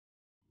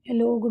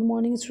Hello, good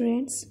morning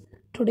students.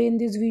 Today in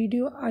this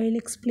video I'll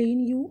explain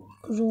you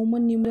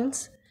Roman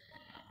numerals.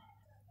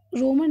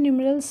 Roman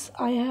numerals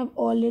I have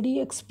already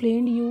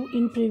explained you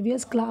in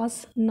previous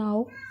class.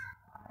 Now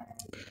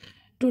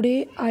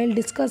today I'll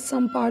discuss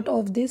some part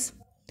of this.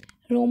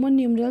 Roman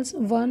numerals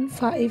 1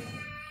 5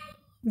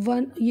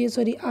 1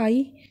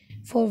 I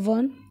for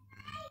 1,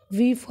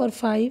 V for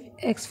 5,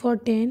 X for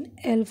 10,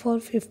 L for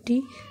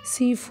 50,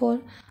 C for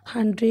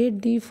 100,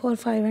 D for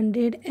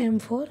 500, M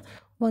for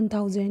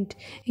 1000।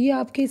 ये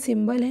आपके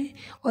symbol हैं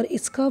और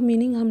इसका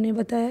meaning हमने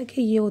बताया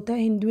कि ये होता है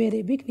हिंदू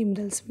अरेबिक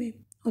न्यूमरल्स में।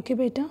 ओके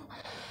बेटा,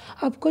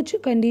 अब कुछ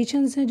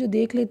कंडीशंस हैं जो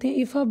देख लेते हैं।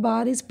 If a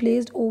bar is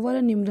placed over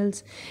a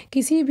numerals,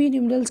 किसी भी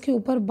न्यूमरल्स के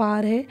ऊपर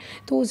बार है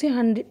तो उसे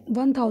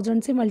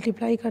 1000 से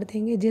मल्टीप्लाई कर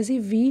देंगे। जैसे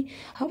वी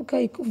का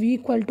वी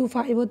इक्वल टू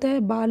 5 होता है,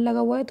 बार लगा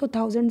हुआ है तो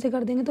 1000 से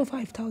कर देंगे तो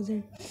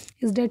 5000।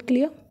 Is date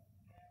clear?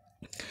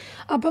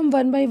 अब हम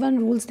वन बाय वन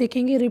रूल्स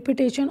देखेंगे।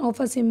 Repetition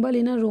of a symbol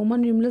in a Roman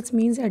numerals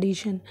means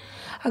addition.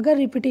 अगर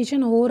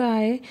रिपीटेशन हो रहा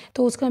है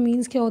तो उसका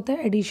मीन्स क्या होता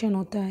है? एडिशन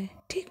होता है।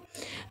 ठीक।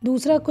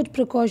 दूसरा, कुछ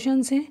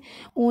प्रिकॉशंस हैं।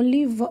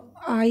 Only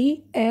I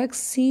x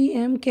C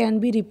M can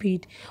be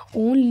repeat.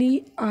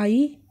 Only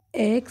I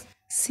x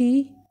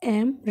C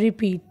M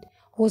repeat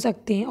हो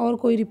सकते हैं और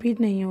कोई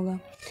रिपीट नहीं होगा।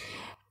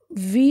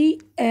 V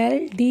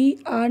L D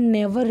R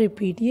never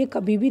repeat, ये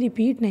कभी भी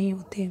रिपीट नहीं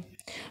होते।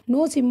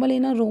 No symbol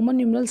in a Roman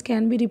numerals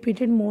can be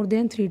repeated more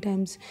than 3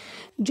 times.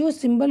 जो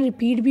सिंबल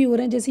रिपीट भी हो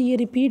रहे हैं, जैसे ये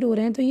रिपीट हो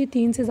रहे हैं, तो ये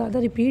 3 से ज़्यादा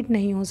रिपीट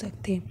नहीं हो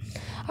सकते।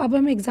 अब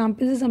हम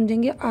एग्जाम्पल से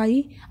समझेंगे।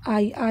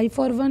 आई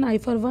फॉर 1, आई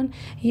फॉर 1,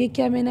 ये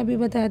क्या मैंने अभी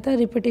बताया था?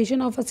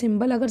 Repetition of a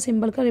symbol. अगर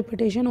सिंबल का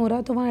रिपीटेशन हो रहा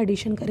है तो वहाँ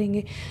एडिशन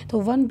करेंगे,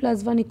 तो 1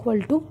 + 1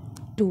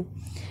 = 2।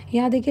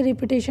 यहाँ देखिए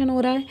रिपीटेशन हो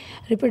रहा है,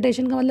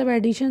 रिपीटेशन का मतलब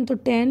एडिशन, तो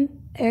 10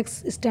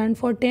 x स्टैंड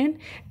फॉर 10,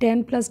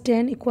 10 +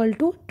 10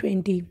 =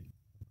 20।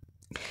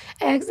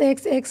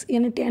 x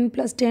यानी 10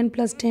 + 10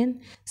 + 10,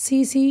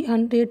 c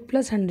 100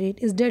 + 100।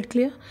 Is that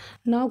clear?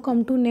 Now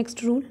come to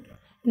next rule.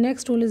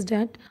 Next rule is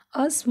that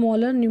a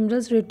smaller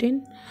numerals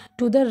written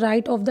to the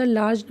right of the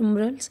large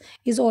numerals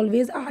is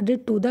always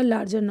added to the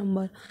larger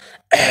number.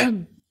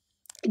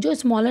 जो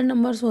smaller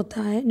numbers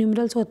होता है,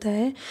 numerals होता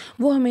है,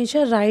 वो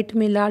हमेशा right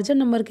में, larger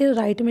number के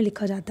right में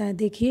लिखा जाता है।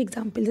 देखिए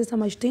एग्जांपल से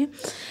समझते हैं।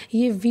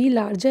 ये वी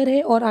लार्जर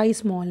है और आई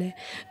स्मॉल है,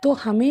 तो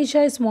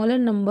हमेशा स्मॉलर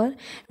नंबर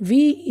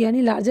वी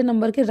यानी लार्जर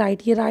नंबर के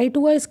राइट, ये राइट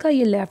हुआ इसका,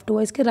 ये लेफ्ट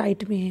हुआ इसके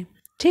राइट में है।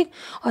 ठीक।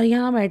 और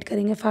यहाँ हम ऐड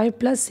करेंगे 5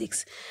 +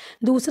 6।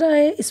 दूसरा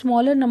है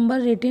smaller number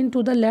retain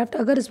to the left.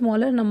 अगर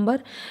स्मॉलर नंबर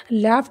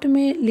लेफ्ट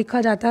में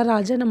लिखा जाता है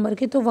लार्जर नंबर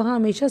के, तो वहाँ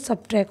हमेशा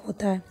सब्ट्रैक्ट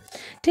होता है।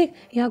 ठीक।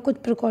 यहाँ कुछ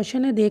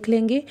प्रिकॉशन है, देख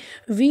लेंगे।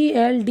 V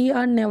L D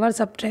R never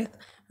subtract.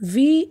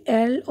 V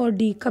L और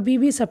डी कभी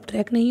भी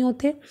सब्ट्रैक्ट नहीं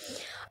होते।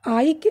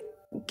 I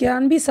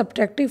can be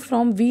subtracted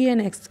from we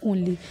and x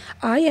only.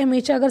 आई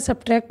हमेशा अगर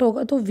सब्ट्रैक्ट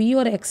होगा तो वी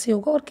और एक्स से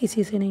होगा और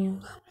किसी से नहीं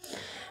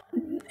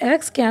होगा।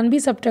 X can be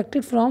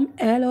subtracted from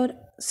L और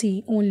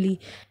सी ओनली।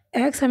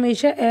 एक्स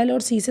हमेशा एल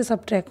और सी से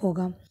सब्ट्रैक्ट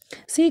होगा।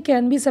 सी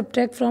can be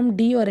subtract from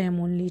D और एम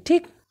ओनली।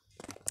 ठीक।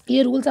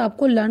 ये रूल्स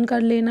आपको लर्न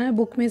कर लेना है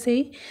बुक में से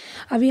ही।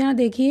 अब यहाँ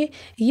देखिए,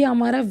 ये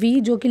हमारा वी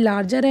जो कि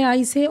लार्जर है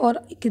आई से, और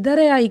किधर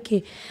है आई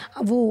के,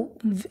 वो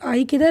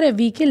आई किधर है?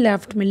 वी के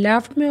लेफ्ट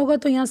में होगा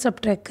तो यहाँ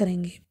सब्ट्रैक्ट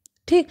करेंगे।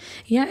 ठीक।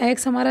 यहाँ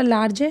एक्स हमारा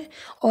लार्ज है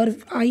और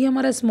आई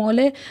हमारा स्मॉल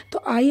है,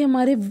 तो आई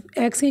हमारे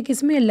एक्स के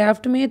किस में?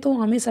 लेफ्ट में है, तो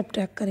हमें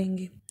सब्ट्रैक्ट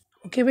करेंगे।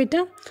 ओके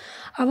बेटा,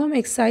 अब हम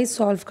एक्सरसाइज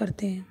सॉल्व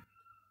करते हैं।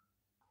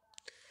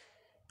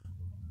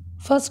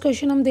 फर्स्ट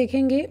क्वेश्चन हम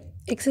देखेंगे।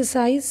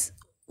 एक्सरसाइज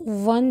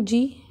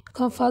 1G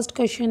का फर्स्ट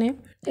क्वेश्चन है।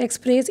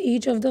 Express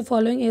each of the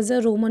following as a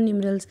Roman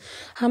numerals.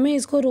 हमें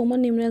इसको रोमन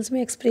न्यूमरल्स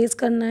में एक्सप्रेस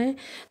करना है।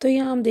 तो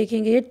यहाँ हम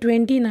देखेंगे ये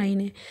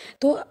 29 है,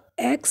 तो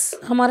x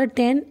हमारा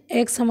 10,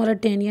 x हमारा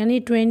 10 यानी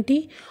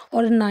 20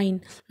 और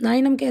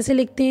 9 हम कैसे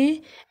लिखते हैं?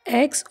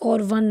 x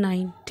और 1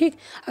 9। ठीक।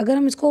 अगर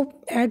हम इसको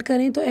ऐड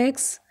करें तो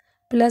x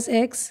 +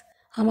 x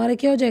हमारा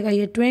क्या हो जाएगा?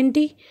 ये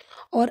 20।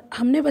 और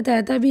हमने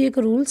बताया था अभी एक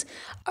रूल्स,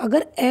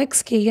 अगर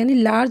x के यानी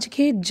लार्ज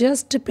के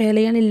जस्ट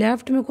पहले यानी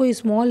लेफ्ट में कोई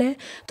स्मॉल है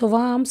तो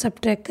वहाँ हम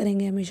सब्ट्रैक्ट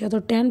करेंगे हमेशा। तो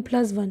 10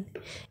 + 1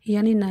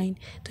 यानी 9,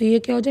 तो ये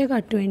क्या हो जाएगा?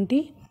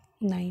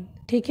 29।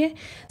 ठीक है।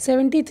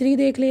 73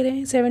 देख ले रहे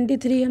हैं।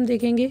 73 हम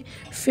देखेंगे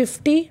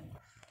 50।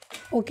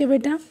 ओके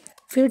बेटा,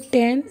 फिर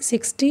 10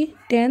 60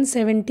 10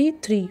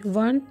 73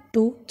 1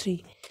 2 3,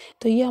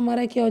 तो ये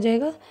हमारा क्या हो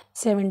जाएगा?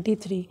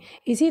 73।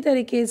 इसी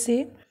तरीके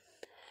से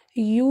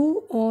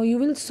you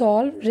will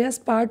solve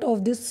rest part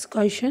of this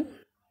question.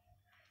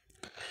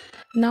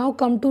 Now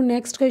come to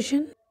next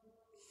question.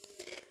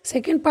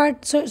 Second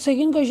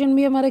question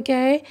भी हमारा क्या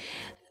है?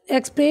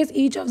 Express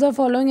each of the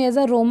following as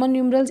a Roman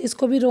numerals.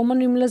 इसको भी रोमन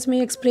न्यूमरल्स में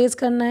एक्सप्रेस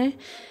करना है।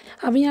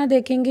 अब यहाँ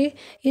देखेंगे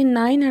ये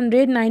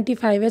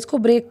 995 है, इसको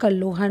ब्रेक कर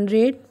लो।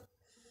 100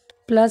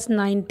 +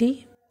 90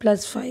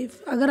 +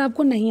 5 अगर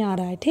आपको नहीं आ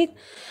रहा है। ठीक।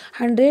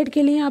 100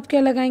 के लिए आप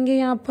क्या लगाएंगे?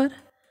 यहाँ पर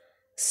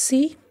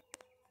C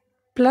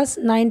 +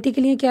 90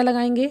 के लिए क्या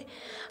लगाएंगे?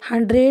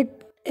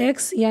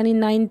 100x यानी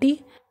 90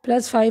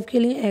 + 5 के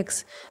लिए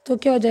x, तो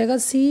क्या हो जाएगा?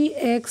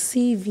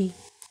 CXCV।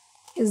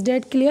 Is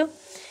date clear?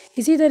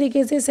 इसी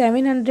तरीके से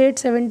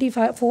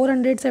 775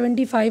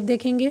 475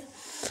 देखेंगे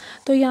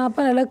तो यहाँ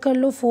पर अलग कर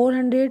लो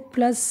 400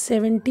 प्लस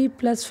 70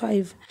 प्लस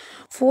 5।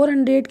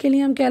 400 के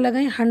लिए हम क्या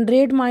लगाएं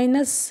 100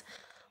 माइनस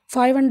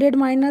 500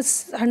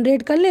 माइनस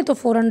 100 कर लें तो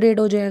 400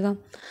 हो जाएगा।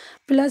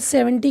 प्लस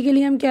 70 के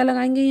लिए हम क्या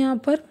लगाएंगे यहाँ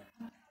पर,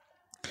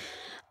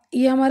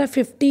 ये हमारा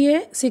 50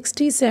 है,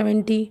 60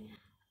 70।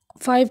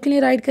 5 के लिए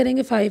राइट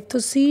करेंगे 5 तो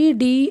CDLXXV।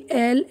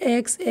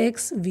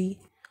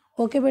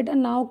 ओके बेटा,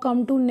 now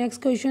come to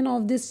next question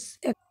of this.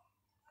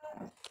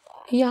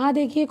 यहाँ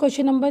देखिए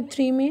क्वेश्चन नंबर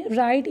 3 में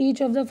right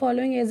each of the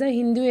following as a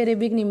Hindu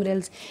Arabic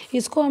numerals.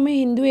 इसको हमें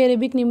हिंदू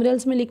अरेबिक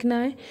न्यूमरल्स में लिखना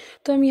है।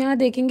 तो हम यहाँ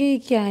देखेंगे ये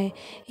क्या है,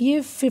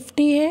 ये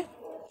 50 है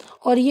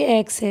और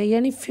ये x है,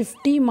 यानी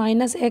 50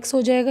 माइनस x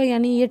हो जाएगा,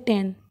 यानी ये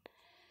 10।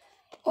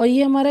 और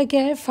ये हमारा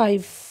क्या है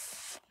 5,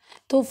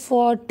 तो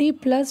 40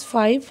 प्लस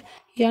 5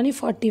 यानी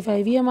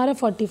 45, ये हमारा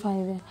 45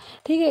 है।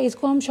 ठीक है,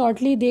 इसको हम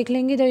शॉर्टली देख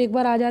लेंगे जब एक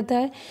बार आ जाता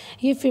है।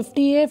 ये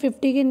 50 है,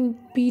 50 के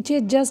पीछे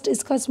जस्ट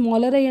इसका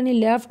स्मॉलर है यानी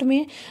लेफ़्ट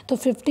में, तो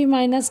 50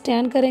 माइनस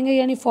 10 करेंगे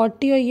यानी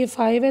 40 और ये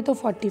 5 है तो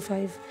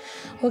 45।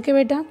 ओके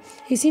बेटा,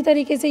 इसी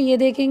तरीके से ये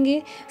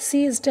देखेंगे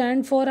C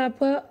स्टैंड फॉर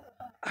आपका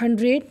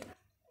 100,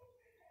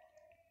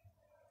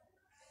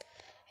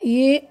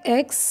 ये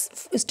X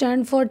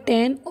स्टैंड फॉर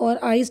 10 और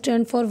I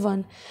स्टैंड फॉर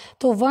 1,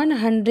 तो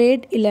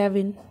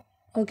 111।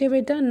 ओके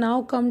बेटा,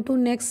 now come to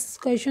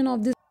next question of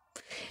this.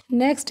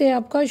 Next है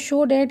आपका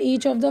show that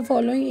each of the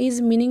following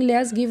is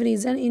meaningless, give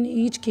reason in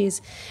each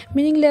case.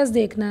 Meaningless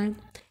देखना है।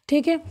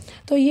 ठीक है,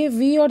 तो ये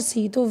V और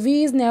C, तो V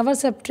इज़ नेवर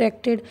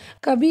सब्ट्रैक्टेड,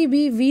 कभी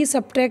भी V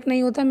सब्ट्रैक्ट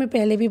नहीं होता, मैं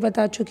पहले भी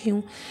बता चुकी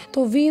हूँ।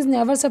 तो V इज़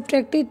नेवर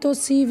सब्ट्रैक्टेड, तो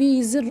CV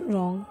इज़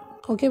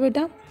रॉन्ग। ओके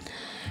बेटा,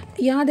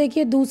 यहाँ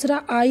देखिए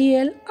दूसरा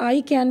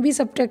I can be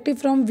subtracted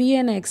from V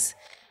and X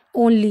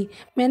only.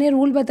 मैंने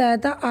रूल बताया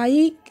था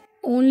I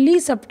ओनली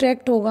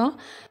सब्ट्रैक्ट होगा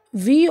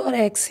V और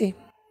X से,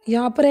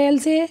 यहाँ पर L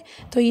से है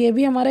तो ये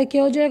भी हमारा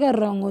क्या हो जाएगा,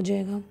 रॉन्ग हो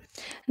जाएगा।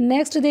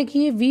 नेक्स्ट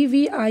देखिए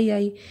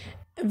VVII,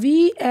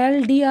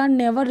 VLD are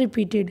never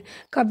repeated,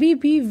 कभी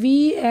भी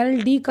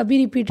VLD कभी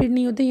रिपीटेड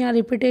नहीं होते, यहाँ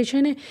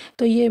रिपीटेशन है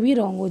तो ये भी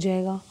रॉन्ग हो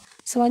जाएगा।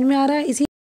 समझ में आ रहा है? इसी